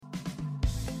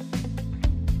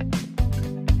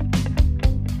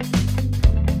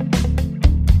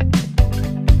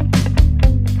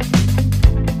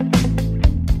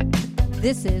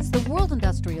This is the World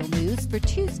Industrial News for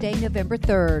Tuesday, November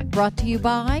 3rd, brought to you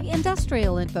by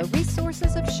Industrial Info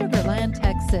Resources of Sugar Land,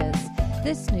 Texas.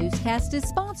 This newscast is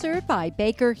sponsored by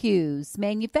Baker Hughes,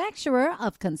 manufacturer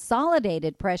of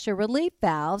consolidated pressure relief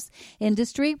valves,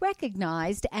 industry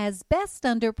recognized as best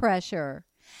under pressure.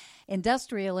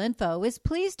 Industrial Info is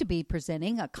pleased to be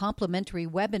presenting a complimentary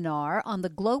webinar on the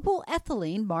global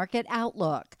ethylene market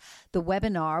outlook. The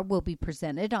webinar will be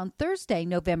presented on Thursday,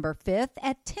 November 5th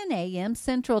at 10 a.m.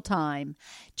 Central Time.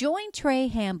 Join Trey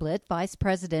Hamblett, Vice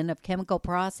President of Chemical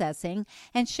Processing,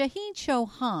 and Shaheen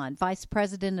Chauhan, Vice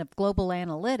President of Global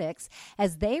Analytics,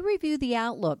 as they review the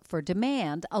outlook for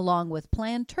demand along with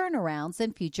planned turnarounds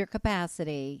and future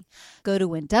capacity. Go to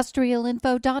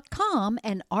industrialinfo.com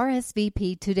and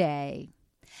RSVP today.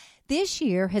 This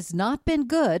year has not been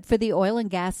good for the oil and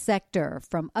gas sector,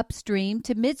 from upstream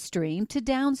to midstream to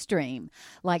downstream.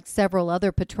 Like several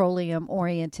other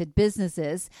petroleum-oriented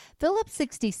businesses, Phillips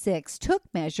 66 took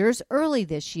measures early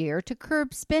this year to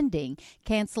curb spending,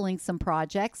 canceling some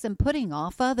projects and putting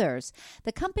off others.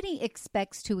 The company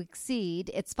expects to exceed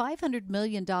its $500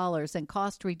 million in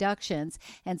cost reductions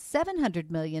and $700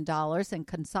 million in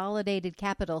consolidated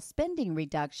capital spending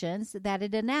reductions that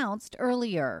it announced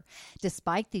earlier.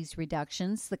 Despite these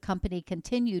reductions, the company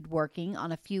continued working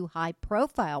on a few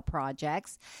high-profile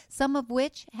projects, some of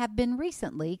which have been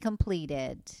recently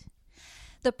completed.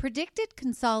 The predicted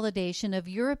consolidation of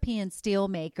European steel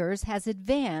makers has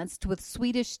advanced, with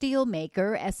Swedish steel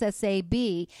maker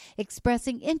SSAB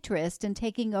expressing interest in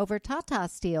taking over Tata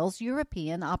Steel's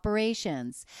European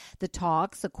operations. The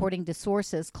talks, according to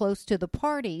sources close to the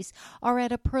parties, are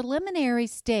at a preliminary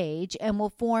stage and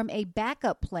will form a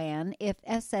backup plan if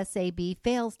SSAB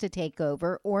fails to take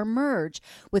over or merge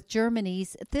with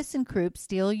Germany's ThyssenKrupp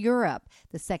Steel Europe,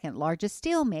 the second largest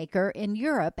steel maker in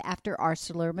Europe after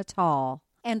ArcelorMittal.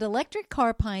 And electric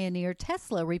car pioneer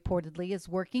Tesla reportedly is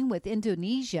working with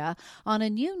Indonesia on a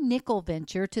new nickel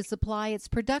venture to supply its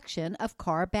production of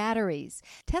car batteries.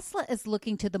 Tesla is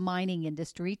looking to the mining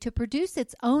industry to produce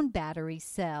its own battery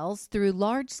cells through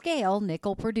large-scale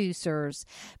nickel producers.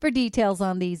 For details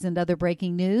on these and other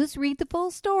breaking news, read the full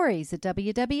stories at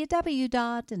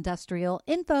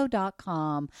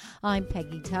www.industrialinfo.com. I'm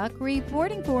Peggy Tuck,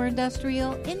 reporting for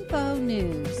Industrial Info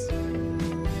News.